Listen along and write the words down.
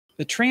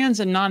The trans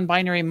and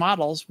non-binary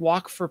models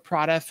walk for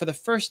Prada for the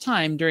first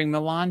time during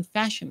Milan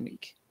Fashion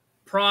Week.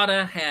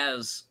 Prada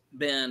has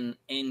been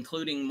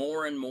including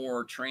more and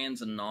more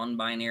trans and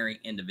non-binary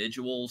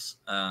individuals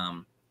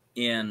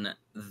in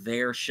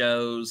their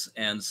shows.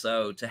 And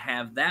so to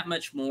have that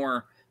much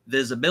more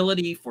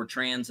visibility for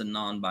trans and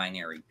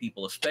non-binary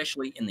people,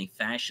 especially in the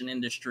fashion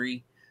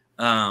industry,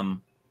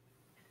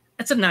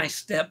 that's a nice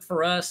step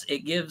for us.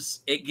 It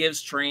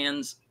gives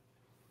trans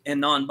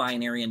and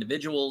non-binary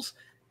individuals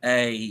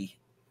a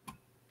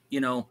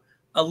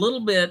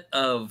little bit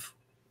of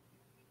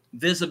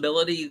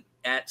visibility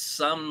at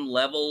some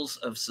levels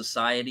of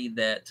society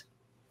that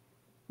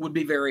would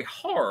be very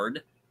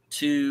hard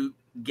to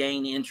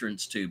gain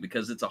entrance to,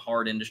 because it's a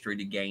hard industry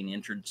to gain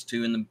entrance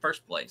to in the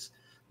first place.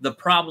 The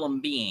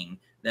problem being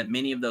that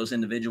many of those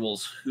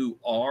individuals who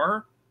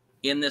are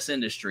in this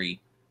industry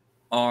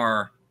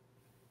are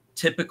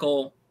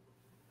typical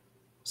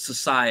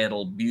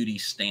societal beauty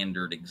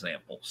standard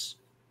examples,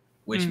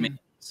 which means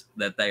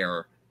that they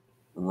are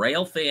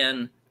rail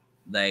thin,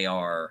 they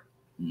are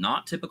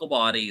not typical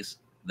bodies,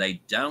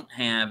 they don't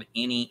have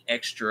any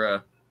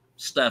extra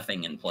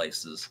stuffing in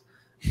places.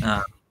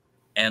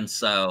 And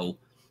so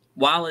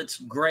while it's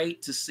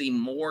great to see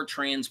more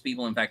trans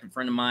people, in fact, a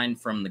friend of mine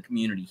from the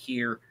community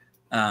here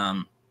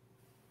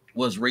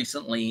was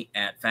recently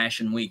at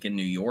Fashion Week in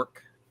New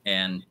York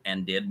and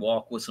did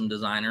walk with some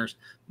designers,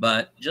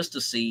 but just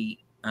to see,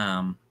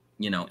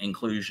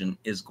 inclusion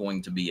is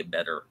going to be a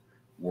better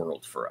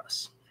world for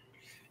us.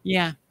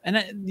 Yeah,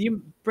 and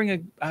you bring up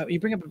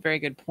a very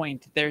good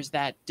point. There's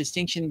that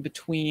distinction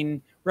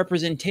between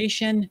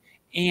representation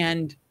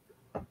and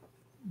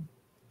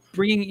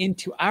bringing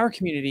into our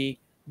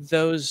community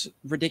those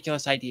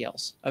ridiculous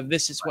ideals of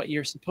this is what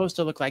you're supposed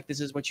to look like,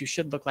 this is what you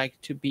should look like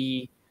to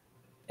be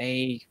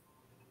a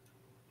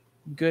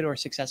good or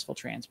successful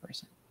trans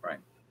person. Right.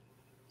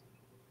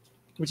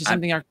 Which is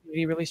something our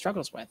community really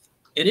struggles with.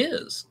 It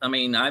is. I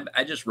mean,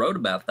 I just wrote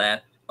about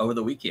that over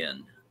the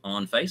weekend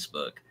on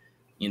Facebook,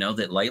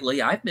 that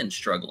lately I've been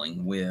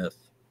struggling with.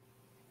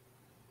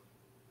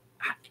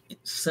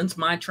 Since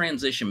my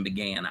transition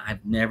began,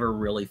 I've never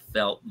really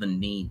felt the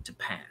need to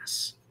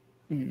pass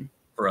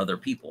for other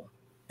people.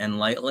 And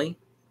lately,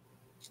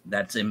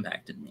 that's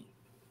impacted me.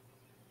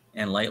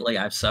 And lately,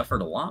 I've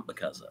suffered a lot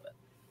because of it.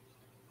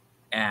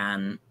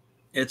 And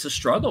it's a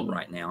struggle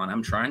right now. And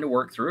I'm trying to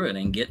work through it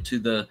and get to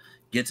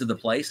the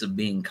place of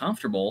being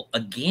comfortable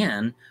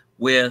again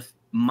with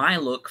my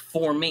look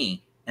for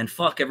me and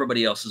fuck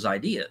everybody else's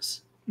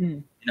ideas.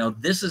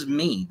 This is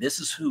me. This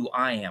is who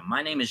I am.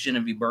 My name is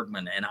Genevieve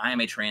Bergman, and I am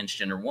a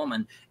transgender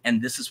woman,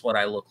 and this is what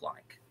I look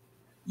like.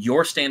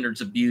 Your standards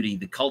of beauty,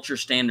 the culture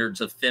standards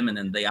of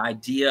feminine, the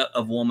idea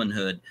of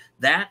womanhood,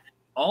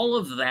 all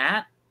of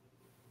that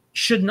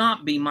should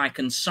not be my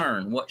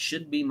concern. What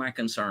should be my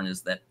concern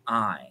is that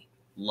I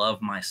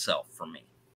love myself for me.